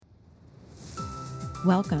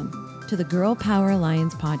Welcome to the Girl Power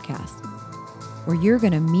Alliance podcast, where you're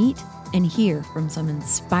going to meet and hear from some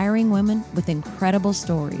inspiring women with incredible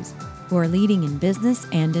stories who are leading in business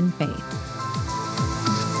and in faith.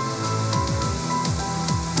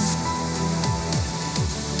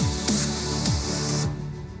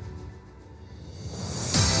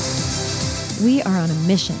 We are on a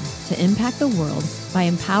mission to impact the world by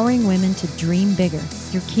empowering women to dream bigger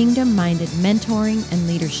through kingdom-minded mentoring and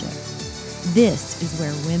leadership. This is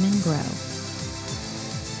where women grow.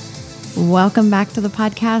 Welcome back to the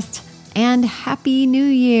podcast and Happy New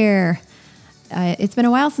Year. It's been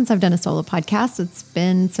a while since I've done a solo podcast. It's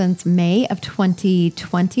been since May of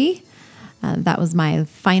 2020. That was my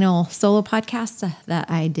final solo podcast that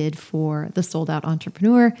I did for the Sold Out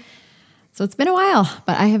Entrepreneur. So it's been a while,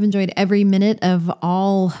 but I have enjoyed every minute of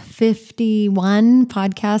all 51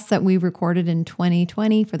 podcasts that we recorded in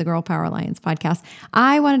 2020 for the Girl Power Alliance podcast.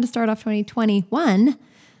 I wanted to start off 2021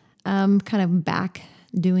 kind of back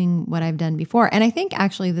doing what I've done before. And I think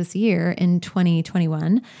actually this year in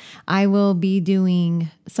 2021, I will be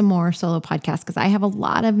doing some more solo podcasts because I have a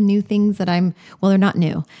lot of new things that they're not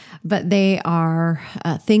new, but they are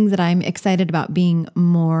things that I'm excited about being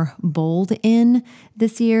more bold in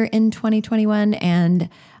this year in 2021. And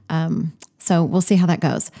so we'll see how that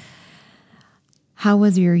goes. How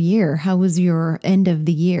was your year? How was your end of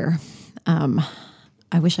the year?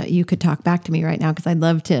 I wish you could talk back to me right now because I'd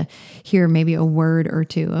love to hear maybe a word or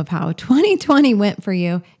two of how 2020 went for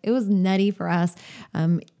you. It was nutty for us.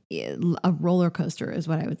 A roller coaster is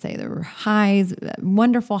what I would say. There were highs,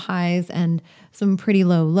 wonderful highs, and some pretty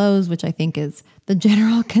low lows, which I think is the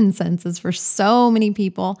general consensus for so many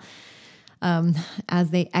people as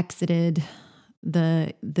they exited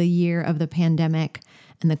the year of the pandemic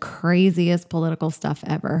and the craziest political stuff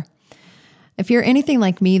ever. If you're anything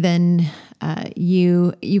like me, then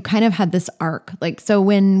you kind of had this arc. So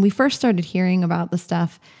when we first started hearing about the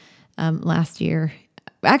stuff last year,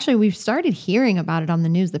 actually we started hearing about it on the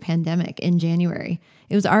news, the pandemic, in January.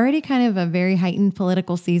 It was already kind of a very heightened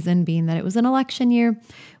political season, being that it was an election year.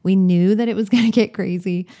 We knew that it was going to get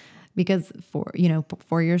crazy because 4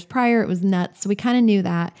 years prior, it was nuts. So we kind of knew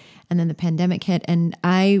that. And then the pandemic hit. And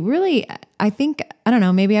I don't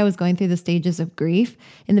know, maybe I was going through the stages of grief.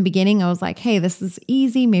 In the beginning, I was like, hey, this is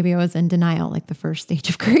easy. Maybe I was in denial, like the first stage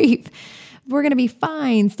of grief. We're going to be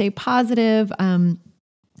fine. Stay positive.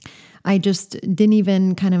 I just didn't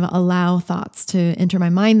even kind of allow thoughts to enter my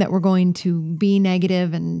mind that were going to be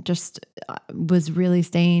negative, and just was really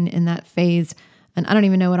staying in that phase. And I don't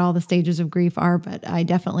even know what all the stages of grief are, but I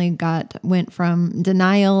definitely went from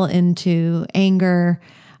denial into anger.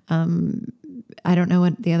 I don't know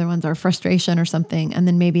what the other ones are, frustration or something, and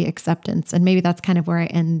then maybe acceptance. And maybe that's kind of where I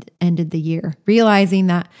ended the year, realizing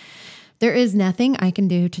that there is nothing I can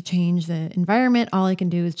do to change the environment. All I can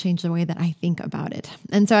do is change the way that I think about it.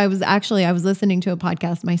 And so I was listening to a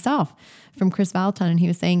podcast myself from Chris Vallotton, and he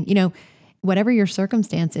was saying, whatever your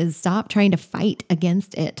circumstance is, stop trying to fight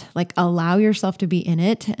against it. Allow yourself to be in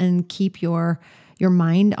it and keep your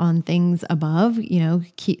mind on things above,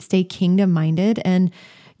 stay kingdom minded, and,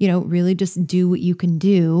 really just do what you can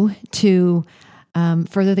do to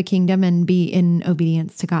further the kingdom and be in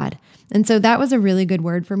obedience to God. And so that was a really good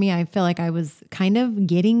word for me. I feel like I was kind of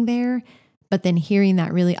getting there, but then hearing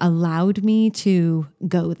that really allowed me to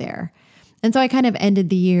go there. And so I kind of ended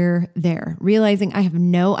the year there, realizing I have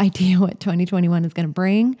no idea what 2021 is going to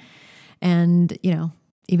bring. And,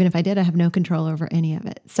 even if I did, I have no control over any of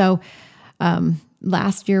it. So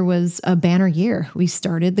last year was a banner year. We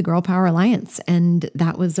started the Girl Power Alliance, and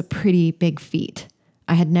that was a pretty big feat.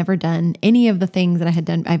 I had never done any of the things that I had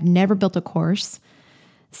done. I've never built a course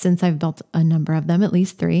since I've built a number of them, at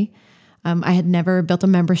least 3. I had never built a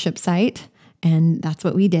membership site. And that's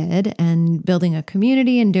what we did, and building a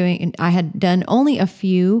community and I had done only a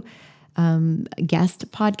few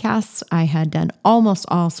guest podcasts. I had done almost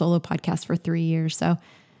all solo podcasts for 3 years. So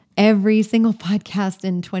every single podcast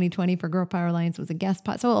in 2020 for Girl Power Alliance was a guest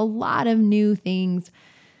pod. So a lot of new things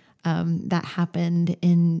that happened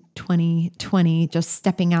in 2020, just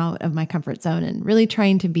stepping out of my comfort zone and really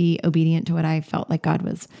trying to be obedient to what I felt like God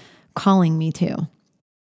was calling me to.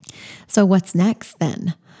 So what's next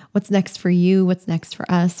then? What's next for you? What's next for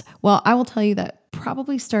us? Well, I will tell you that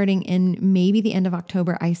probably starting in maybe the end of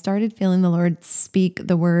October, I started feeling the Lord speak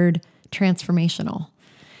the word transformational.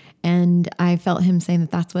 And I felt him saying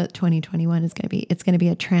that that's what 2021 is going to be. It's going to be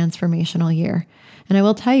a transformational year. And I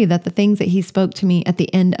will tell you that the things that he spoke to me at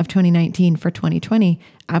the end of 2019 for 2020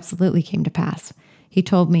 absolutely came to pass. He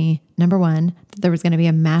told me, number one, that there was going to be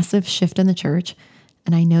a massive shift in the church.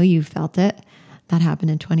 And I know you felt it, that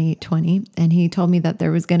happened in 2020. And he told me that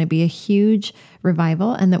there was going to be a huge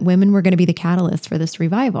revival and that women were going to be the catalyst for this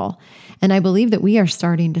revival. And I believe that we are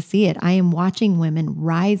starting to see it. I am watching women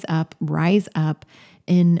rise up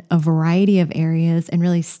in a variety of areas and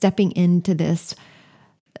really stepping into this.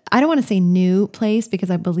 I don't want to say new place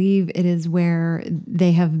because I believe it is where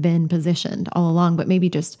they have been positioned all along, but maybe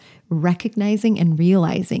just recognizing and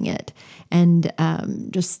realizing it and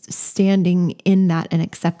just standing in that and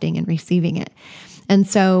accepting and receiving it. And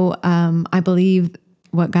so I believe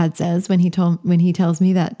what God says when he tells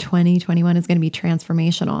me that 2021 is going to be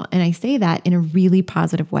transformational. And I say that in a really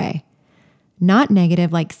positive way. Not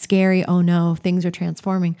negative, like scary, oh no, things are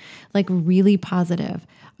transforming, like really positive.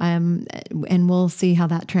 And we'll see how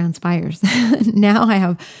that transpires. Now I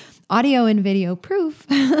have audio and video proof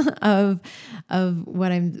of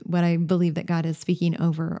what I believe that God is speaking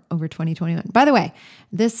over 2021. By the way,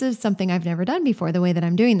 this is something I've never done before, the way that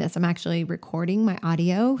I'm doing this. I'm actually recording my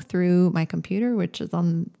audio through my computer, which is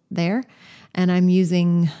on there. And I'm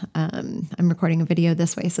recording a video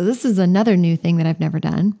this way. So this is another new thing that I've never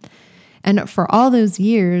done. And for all those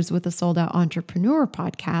years with the Sold Out Entrepreneur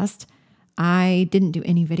podcast, I didn't do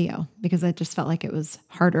any video because I just felt like it was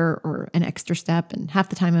harder or an extra step. And half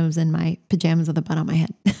the time I was in my pajamas with a bun on my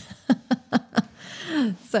head.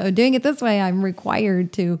 So doing it this way, I'm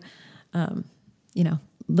required to,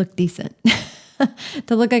 look decent,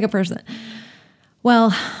 to look like a person.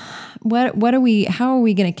 Well, how are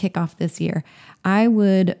we going to kick off this year? I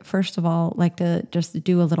would, first of all, like to just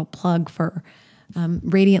do a little plug for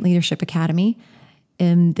Radiant Leadership Academy.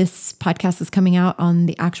 And this podcast is coming out on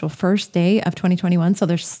the actual first day of 2021. So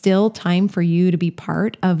there's still time for you to be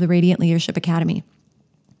part of the Radiant Leadership Academy.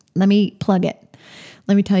 Let me plug it.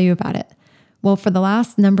 Let me tell you about it. Well, for the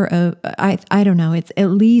last number of, I don't know, it's at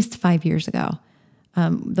least 5 years ago,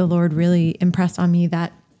 the Lord really impressed on me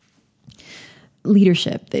that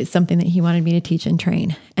leadership is something that he wanted me to teach and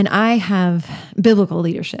train. And I have biblical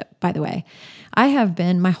leadership, by the way.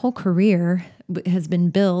 My whole career has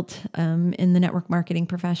been built in the network marketing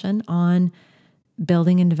profession on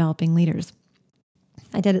building and developing leaders.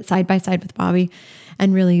 I did it side by side with Bobby,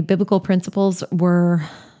 and really biblical principles were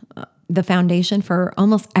the foundation for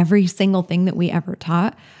almost every single thing that we ever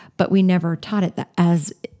taught, but we never taught it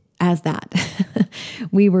as that.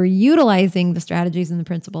 We were utilizing the strategies and the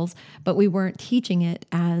principles, but we weren't teaching it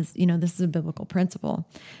as, this is a biblical principle.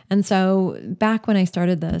 And so back when I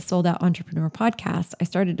started the Sold Out Entrepreneur podcast, I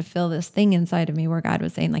started to feel this thing inside of me where God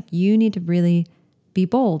was saying, like, you need to really be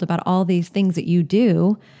bold about all these things that you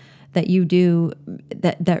do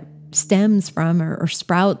that stems from or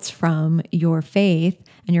sprouts from your faith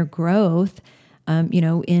and your growth,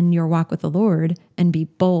 in your walk with the Lord, and be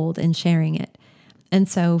bold in sharing it. And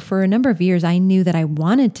so for a number of years, I knew that I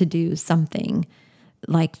wanted to do something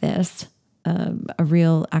like this, a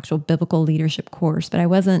real actual biblical leadership course, but I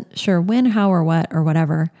wasn't sure when, how, or what, or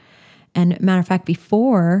whatever. And matter of fact,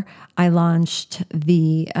 before I launched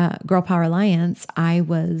the Girl Power Alliance, I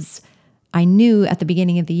knew at the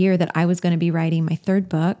beginning of the year that I was going to be writing my third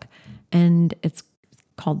book, and it's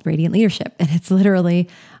called Radiant Leadership. And it's literally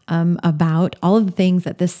about all of the things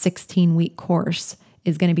that this 16-week course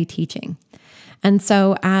is going to be teaching. And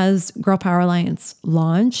so as Girl Power Alliance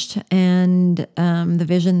launched and the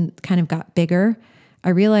vision kind of got bigger, I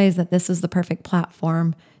realized that this is the perfect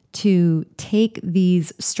platform to take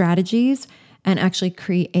these strategies and actually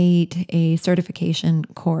create a certification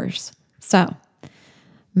course. So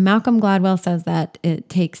Malcolm Gladwell says that it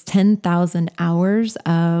takes 10,000 hours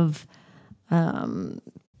of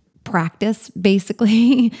practice,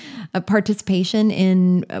 basically, a participation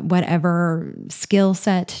in whatever skill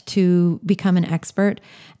set to become an expert.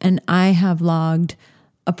 And I have logged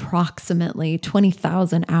approximately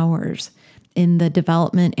 20,000 hours in the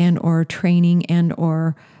development and or training and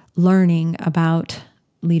or learning about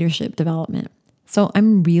leadership development. So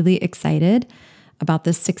I'm really excited about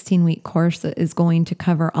this 16-week course that is going to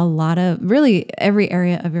cover a lot of really every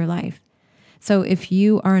area of your life. So if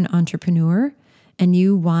you are an entrepreneur and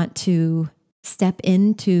you want to step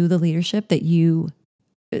into the leadership that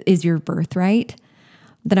is your birthright,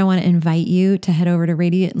 then I want to invite you to head over to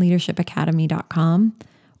radiantleadershipacademy.com,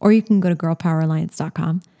 or you can go to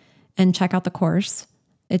girlpoweralliance.com and check out the course.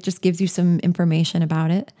 It just gives you some information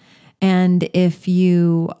about it. And if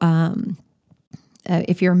you're a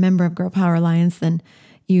member of Girl Power Alliance, then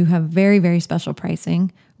you have very, very special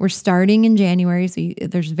pricing. We're starting in January, so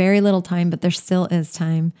there's very little time, but there still is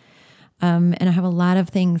time. And I have a lot of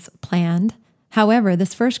things planned. However,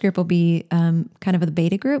 this first group will be kind of a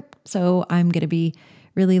beta group. So I'm going to be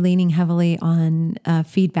really leaning heavily on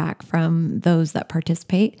feedback from those that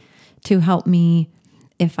participate to help me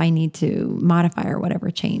if I need to modify or whatever,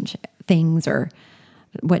 change things or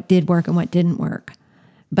what did work and what didn't work.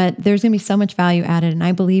 But there's going to be so much value added. And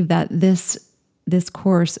I believe that this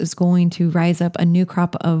course is going to rise up a new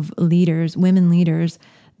crop of leaders, women leaders,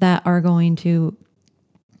 that are going to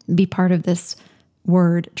be part of this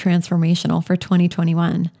word transformational for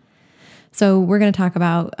 2021. So we're going to talk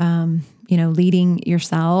about, leading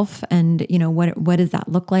yourself and, what does that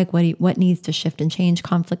look like? What needs to shift and change?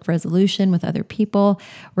 Conflict resolution with other people.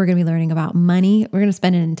 We're going to be learning about money. We're going to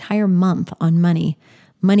spend an entire month on money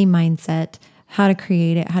mindset, how to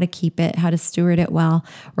create it, how to keep it, how to steward it well.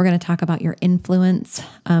 We're going to talk about your influence.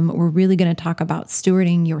 We're really going to talk about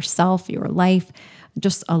stewarding yourself, your life,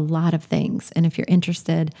 just a lot of things. And if you're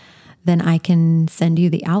interested, then I can send you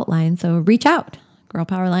the outline. So reach out, Girl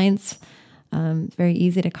Power Alliance. It's very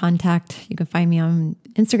easy to contact. You can find me on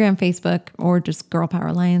Instagram, Facebook, or just Girl Power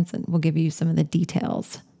Alliance, and we'll give you some of the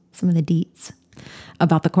details, some of the deets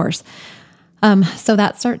about the course. So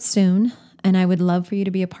that starts soon, and I would love for you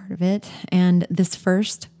to be a part of it. And this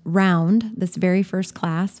first round, this very first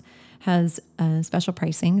class, has special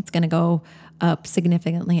pricing. It's going to go up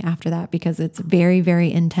significantly after that because it's very,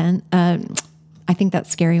 very intense. I think that's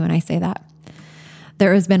scary when I say that.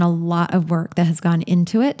 There has been a lot of work that has gone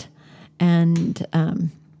into it, and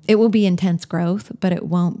it will be intense growth, but it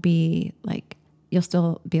won't be like, you'll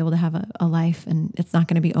still be able to have a life, and it's not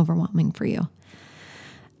going to be overwhelming for you.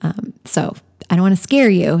 So I don't want to scare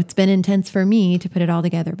you. It's been intense for me to put it all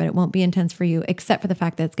together, but it won't be intense for you, except for the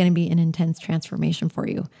fact that it's going to be an intense transformation for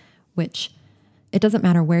you, which it doesn't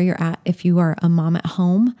matter where you're at. If you are a mom at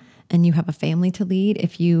home and you have a family to lead,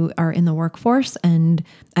 if you are in the workforce and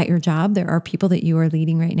at your job, there are people that you are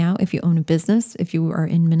leading right now. If you own a business, if you are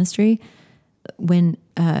in ministry, when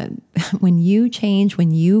you change,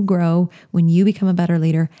 when you grow, when you become a better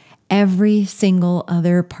leader, every single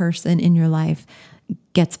other person in your life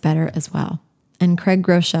gets better as well. And Craig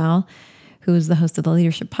Groeschel, who is the host of the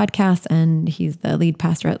Leadership Podcast, and he's the lead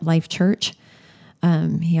pastor at Life Church,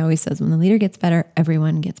 he always says, when the leader gets better,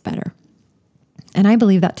 everyone gets better. And I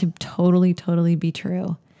believe that to totally, totally be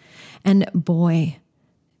true. And boy,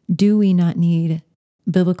 do we not need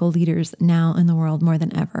biblical leaders now in the world more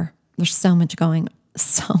than ever. There's so much going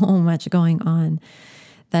on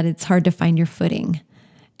that it's hard to find your footing.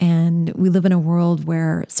 And we live in a world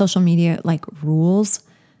where social media rules.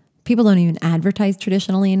 People don't even advertise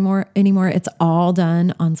traditionally anymore. It's all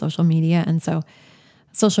done on social media. And so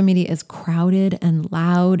social media is crowded and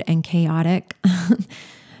loud and chaotic.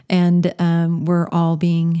 And we're all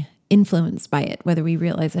being influenced by it, whether we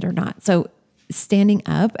realize it or not. So standing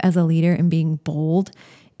up as a leader and being bold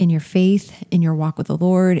in your faith, in your walk with the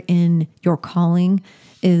Lord, in your calling,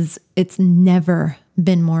 it's never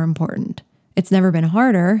been more important. It's never been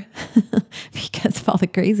harder because of all the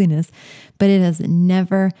craziness, but it has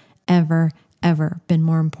never, ever, ever been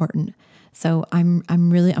more important. So I'm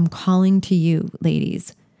calling to you,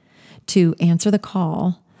 ladies, to answer the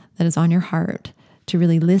call that is on your heart, to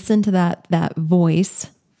really listen to that voice,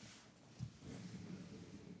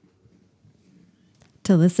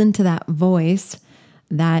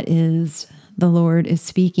 that is the Lord is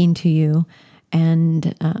speaking to you,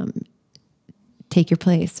 and take your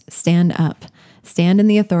place, stand up, stand in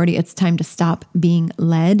the authority. It's time to stop being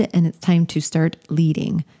led, and it's time to start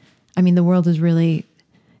leading. I mean, the world is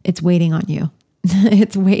it's waiting on you.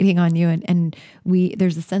 It's waiting on you. And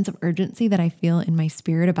there's a sense of urgency that I feel in my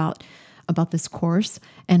spirit about this course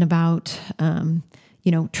and about,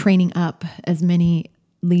 training up as many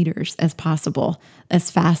leaders as possible,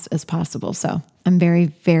 as fast as possible. So I'm very,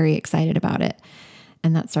 very excited about it.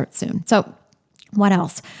 And that starts soon. So what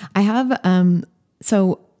else? I have,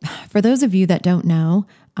 so for those of you that don't know,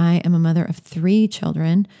 I am a mother of 3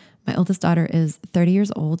 children. My oldest daughter is 30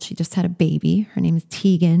 years old. She just had a baby. Her name is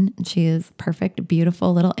Tegan, and she is perfect,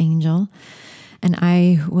 beautiful little angel. And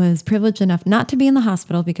I was privileged enough not to be in the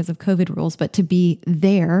hospital because of COVID rules, but to be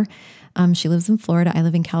there. She lives in Florida. I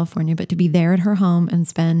live in California, but to be there at her home and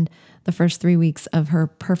spend the first 3 weeks of her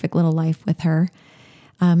perfect little life with her.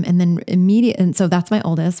 And then and so that's my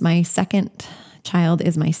oldest. My second child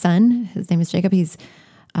is my son. His name is Jacob. He's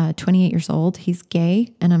 28 years old. He's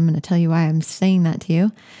gay. And I'm going to tell you why I'm saying that to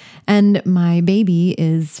you. And my baby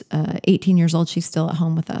is 18 years old. She's still at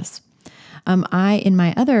home with us. In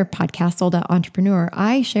my other podcast, Sold Out Entrepreneur,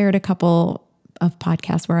 I shared a couple of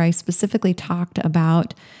podcasts where I specifically talked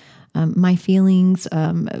about my feelings,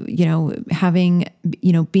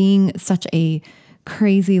 being such a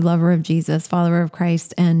crazy lover of Jesus, follower of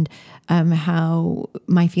Christ, and how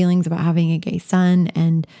my feelings about having a gay son.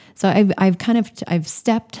 And so I've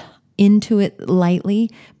stepped into it lightly,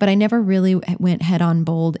 but I never really went head on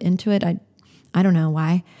bold into it. I don't know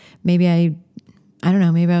why. I don't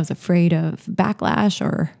know, maybe I was afraid of backlash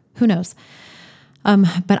or who knows.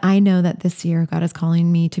 But I know that this year God is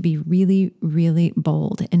calling me to be really, really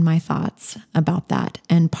bold in my thoughts about that.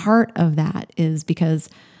 And part of that is because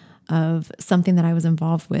of something that I was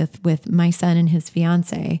involved with my son and his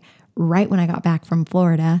fiance right when I got back from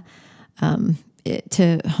Florida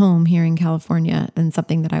to home here in California, and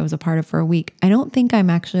something that I was a part of for a week. I don't think I'm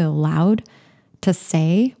actually allowed to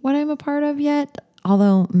say what I'm a part of yet,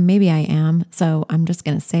 although maybe I am. So I'm just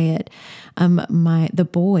going to say it. The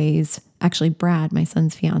boys, actually Brad, my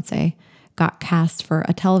son's fiance, got cast for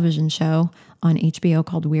a television show on HBO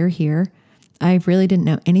called We're Here. I really didn't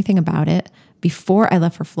know anything about it. Before I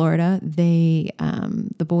left for Florida, the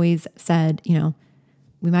boys said,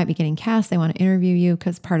 we might be getting cast. They want to interview you,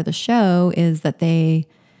 because part of the show is that they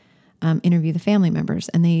interview the family members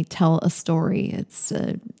and they tell a story.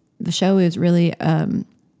 The show is really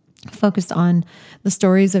focused on the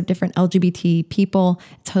stories of different LGBT people.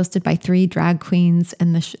 It's hosted by 3 drag queens,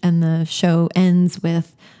 and the show ends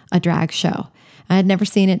with a drag show. I had never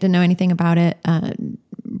seen it, didn't know anything about it,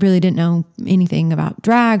 really didn't know anything about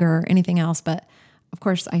drag or anything else. But of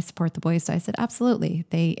course, I support the boys, so I said absolutely.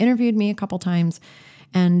 They interviewed me a couple times.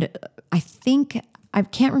 And I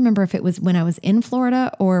can't remember if it was when I was in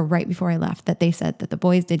Florida or right before I left that they said that the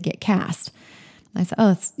boys did get cast. And I said,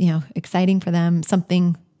 oh, it's, exciting for them,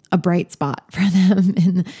 a bright spot for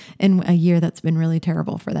them in a year that's been really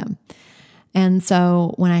terrible for them. And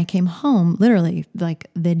so when I came home, literally like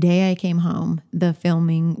the day I came home, the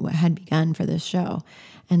filming had begun for this show.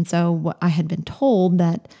 And so I had been told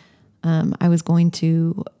that I was going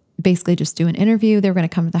to basically just do an interview. They were going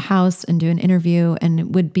to come to the house and do an interview, and it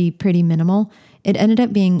would be pretty minimal. It ended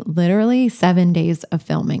up being literally 7 days of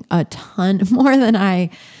filming, a ton more than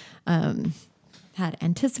I had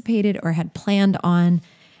anticipated or had planned on,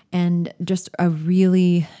 and just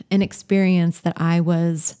an experience that I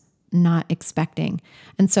was not expecting.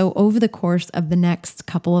 And so over the course of the next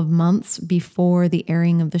couple of months before the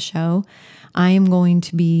airing of the show, I am going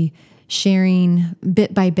to be sharing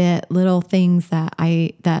bit by bit little things that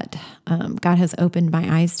God has opened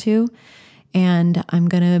my eyes to. And I'm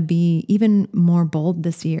going to be even more bold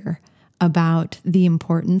this year about the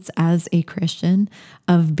importance as a Christian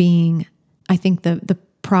of being, I think the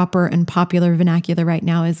proper and popular vernacular right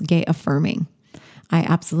now is gay affirming. I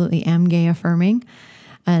absolutely am gay affirming.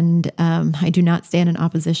 And I do not stand in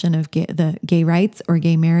opposition of the gay rights or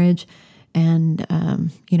gay marriage. And,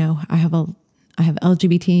 I have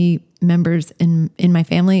LGBT members in my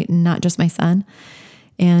family, not just my son.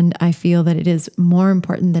 And I feel that it is more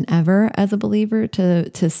important than ever as a believer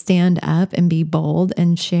to stand up and be bold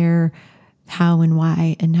and share how and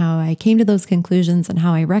why and how I came to those conclusions and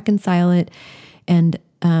how I reconcile it. And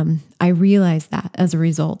I realized that as a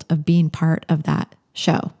result of being part of that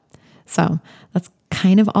show. So that's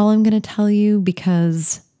kind of all I'm going to tell you,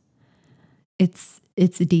 because it's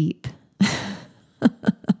deep.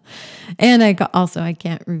 And I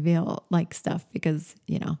can't reveal stuff because,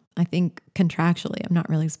 I think contractually I'm not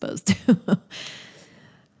really supposed to.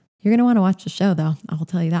 You're going to want to watch the show though. I will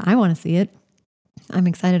tell you that. I want to see it. I'm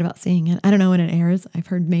excited about seeing it. I don't know when it airs. I've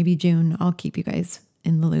heard maybe June. I'll keep you guys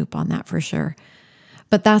in the loop on that for sure.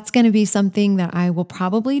 But that's going to be something that I will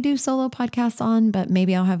probably do solo podcasts on, but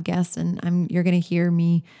maybe I'll have guests, and you're going to hear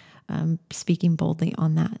me speaking boldly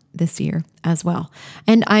on that this year as well.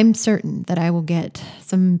 And I'm certain that I will get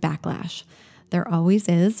some backlash. There always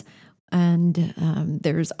is. And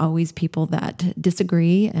there's always people that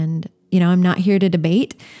disagree. And, I'm not here to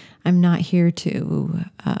debate. I'm not here to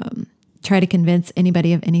try to convince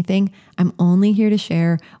anybody of anything. I'm only here to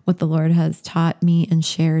share what the Lord has taught me and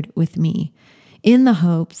shared with me, in the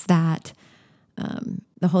hopes that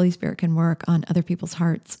the Holy Spirit can work on other people's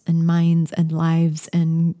hearts and minds and lives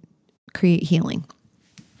and create healing.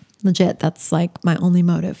 Legit, that's my only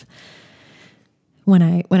motive when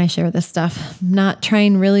I share this stuff. I'm not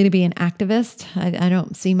trying really to be an activist. I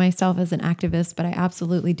don't see myself as an activist, but I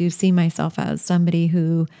absolutely do see myself as somebody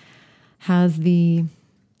who has the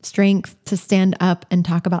strength to stand up and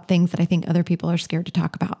talk about things that I think other people are scared to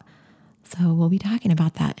talk about. So we'll be talking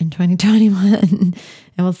about that in 2021, and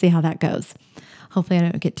we'll see how that goes. Hopefully I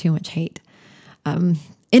don't get too much hate.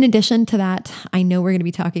 In addition to that, I know we're going to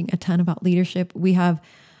be talking a ton about leadership. We have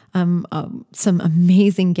some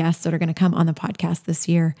amazing guests that are going to come on the podcast this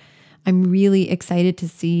year. I'm really excited to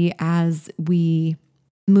see as we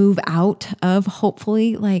move out of,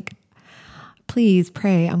 hopefully, please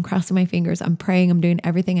pray. I'm crossing my fingers. I'm praying. I'm doing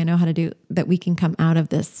everything I know how to do that we can come out of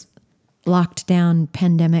this locked down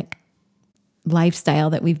pandemic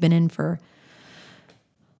lifestyle that we've been in for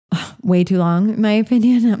way too long, in my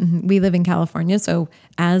opinion. We live in California, so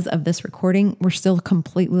as of this recording, we're still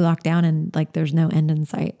completely locked down and like there's no end in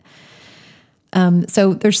sight.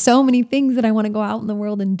 So there's so many things that I want to go out in the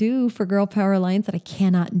world and do for Girl Power Alliance that I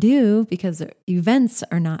cannot do because events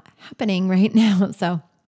are not happening right now. So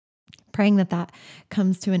praying that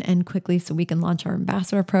comes to an end quickly so we can launch our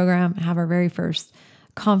ambassador program, have our very first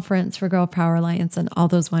conference for Girl Power Alliance and all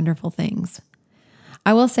those wonderful things.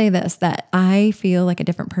 I will say this, that I feel like a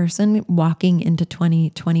different person walking into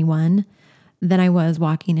 2021 than I was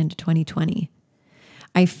walking into 2020.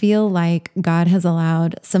 I feel like God has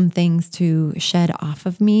allowed some things to shed off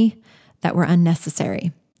of me that were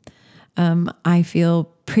unnecessary. I feel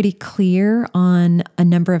pretty clear on a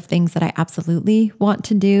number of things that I absolutely want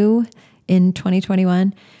to do in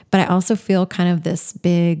 2021, but I also feel kind of this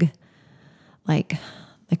big, like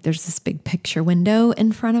there's this big picture window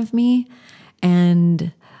in front of me,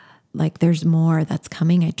 and like there's more that's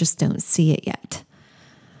coming. I just don't see it yet.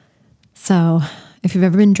 So if you've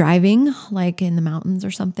ever been driving like in the mountains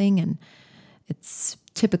or something, and it's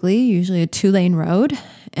usually a 2-lane road,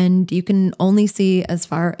 and you can only see as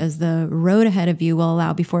far as the road ahead of you will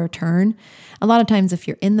allow before a turn. A lot of times if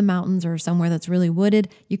you're in the mountains or somewhere that's really wooded,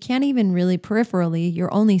 you can't even really peripherally,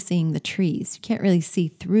 you're only seeing the trees. You can't really see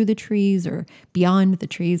through the trees or beyond the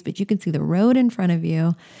trees, but you can see the road in front of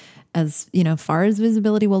you as far as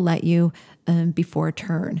visibility will let you before a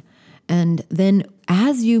turn. And then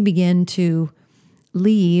as you begin to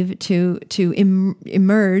leave to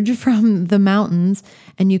emerge from the mountains,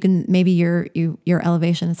 and you can maybe your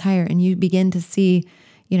elevation is higher, and you begin to see,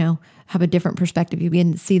 have a different perspective. You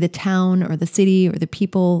begin to see the town or the city or the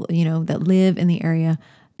people, that live in the area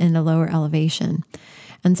in a lower elevation.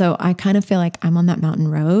 And so I kind of feel like I'm on that mountain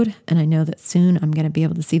road, and I know that soon I'm going to be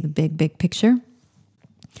able to see the big, big picture.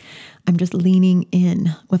 I'm just leaning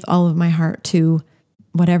in with all of my heart to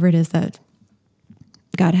whatever it is that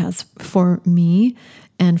God has for me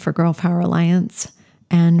and for Girl Power Alliance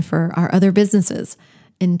and for our other businesses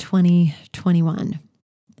in 2021.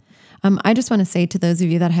 I just want to say to those of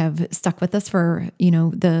you that have stuck with us for,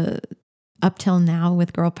 the up till now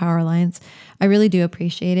with Girl Power Alliance, I really do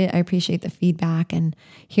appreciate it. I appreciate the feedback and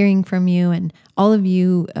hearing from you, and all of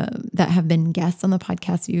you that have been guests on the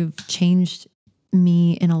podcast. You've changed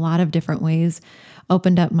me in a lot of different ways,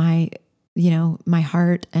 opened up my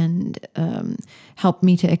heart, and helped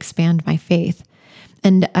me to expand my faith.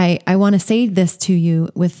 And I want to say this to you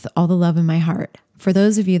with all the love in my heart. For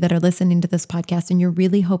those of you that are listening to this podcast and you're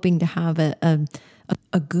really hoping to have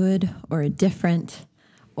a good or a different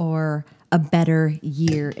or a better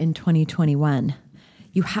year in 2021,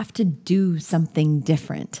 you have to do something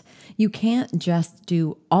different. You can't just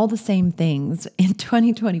do all the same things in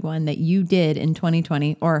 2021 that you did in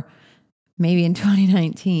 2020 or maybe in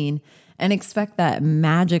 2019 and expect that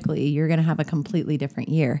magically you're going to have a completely different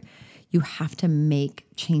year. You have to make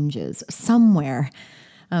changes somewhere.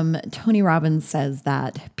 Tony Robbins says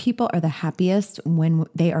that people are the happiest when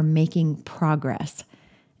they are making progress.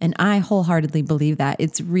 And I wholeheartedly believe that.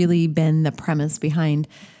 It's really been the premise behind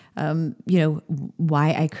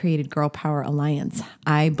why I created Girl Power Alliance.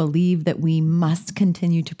 I believe that we must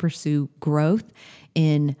continue to pursue growth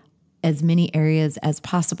in as many areas as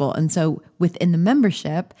possible. And so within the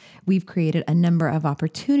membership, we've created a number of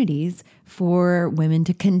opportunities for women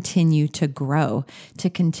to continue to grow, to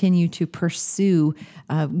continue to pursue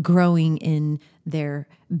growing in their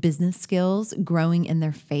business skills, growing in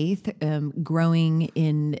their faith, growing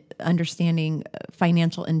in understanding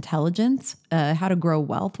financial intelligence, how to grow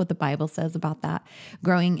wealth, what the Bible says about that,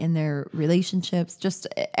 growing in their relationships, just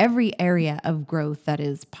every area of growth that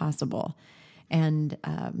is possible. And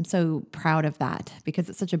I'm so proud of that because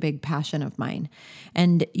it's such a big passion of mine.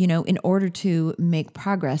 And, in order to make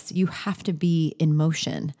progress, you have to be in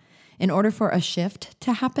motion. In order for a shift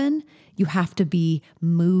to happen, you have to be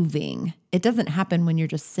moving. It doesn't happen when you're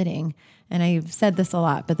just sitting. And I've said this a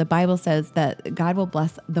lot, but the Bible says that God will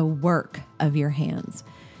bless the work of your hands.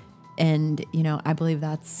 And, I believe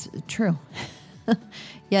that's true.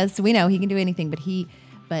 Yes, we know He can do anything, but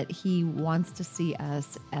He wants to see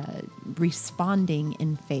us responding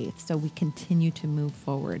in faith so we continue to move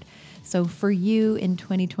forward. So for you in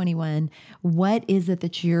 2021, what is it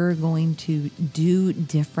that you're going to do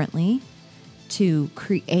differently to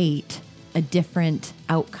create a different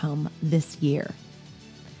outcome this year?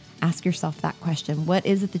 Ask yourself that question. What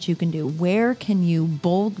is it that you can do? Where can you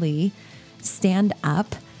boldly stand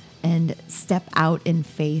up and step out in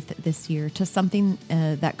faith this year to something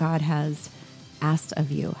that God has asked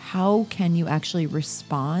of you? How can you actually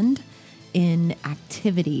respond in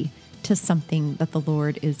activity to something that the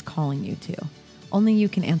Lord is calling you to? Only you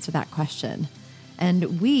can answer that question.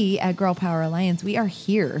 And we at Girl Power Alliance, we are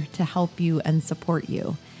here to help you and support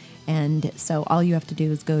you. And so all you have to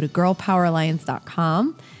do is go to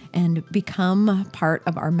girlpoweralliance.com and become part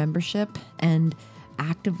of our membership and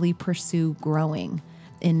actively pursue growing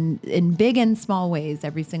in big and small ways.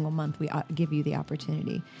 Every single month we give you the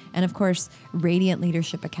opportunity. And of course, Radiant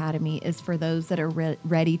Leadership Academy is for those that are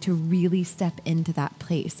ready to really step into that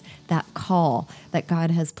place, that call that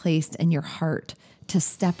God has placed in your heart to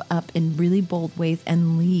step up in really bold ways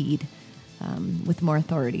and lead with more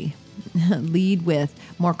authority, lead with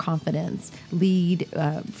more confidence, lead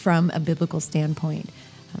from a biblical standpoint.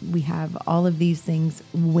 We have all of these things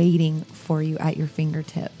waiting for you at your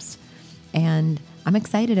fingertips. And I'm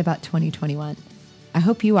excited about 2021. I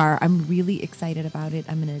hope you are. I'm really excited about it.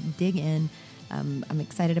 I'm going to dig in. I'm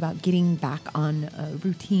excited about getting back on a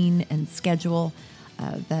routine and schedule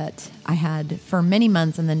that I had for many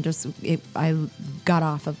months, and then I got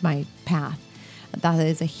off of my path. That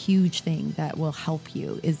is a huge thing that will help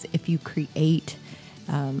you, is if you create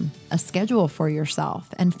a schedule for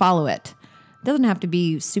yourself and follow it. It doesn't have to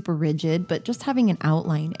be super rigid, but just having an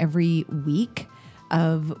outline every week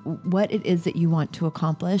of what it is that you want to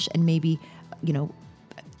accomplish, and maybe,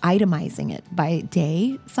 itemizing it by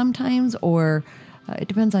day sometimes, or it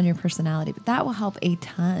depends on your personality, but that will help a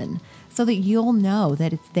ton so that you'll know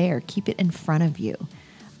that it's there. Keep it in front of you.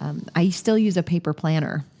 I still use a paper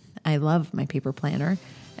planner. I love my paper planner,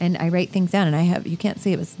 and I write things down, and you can't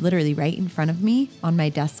see it, was literally right in front of me on my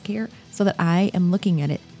desk here, so that I am looking at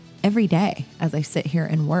it every day as I sit here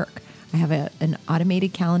and work. I have an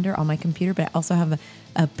automated calendar on my computer, but I also have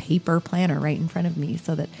a paper planner right in front of me,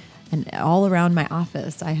 so that, and all around my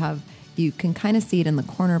office, you can kind of see it in the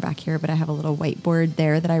corner back here, but I have a little whiteboard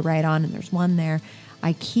there that I write on, and there's one there.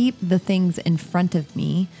 I keep the things in front of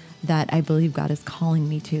me that I believe God is calling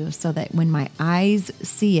me to, so that when my eyes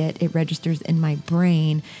see it, it registers in my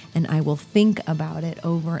brain, and I will think about it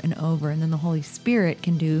over and over. And then the Holy Spirit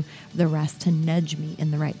can do the rest to nudge me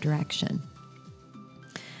in the right direction.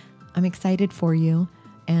 I'm excited for you.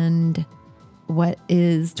 And what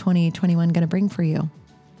is 2021 going to bring for you?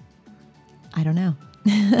 I don't know.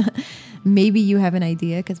 Maybe you have an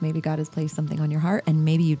idea, because maybe God has placed something on your heart, and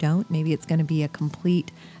maybe you don't. Maybe it's going to be a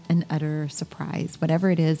complete and utter surprise.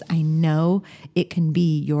 Whatever it is, I know it can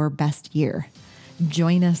be your best year.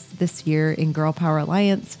 Join us this year in Girl Power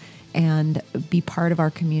Alliance and be part of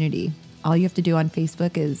our community. All you have to do on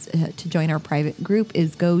Facebook is to join our private group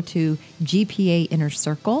is go to GPA Inner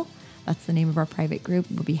Circle. That's the name of our private group.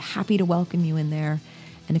 We'll be happy to welcome you in there.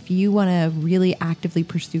 And if you want to really actively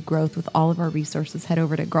pursue growth with all of our resources, head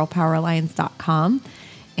over to girlpoweralliance.com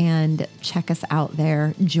and check us out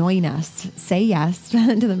there. Join us. Say yes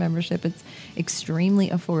to the membership. It's extremely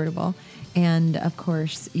affordable. And of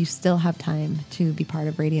course, you still have time to be part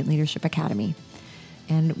of Radiant Leadership Academy.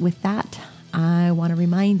 And with that, I want to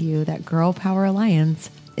remind you that Girl Power Alliance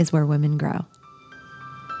is where women grow.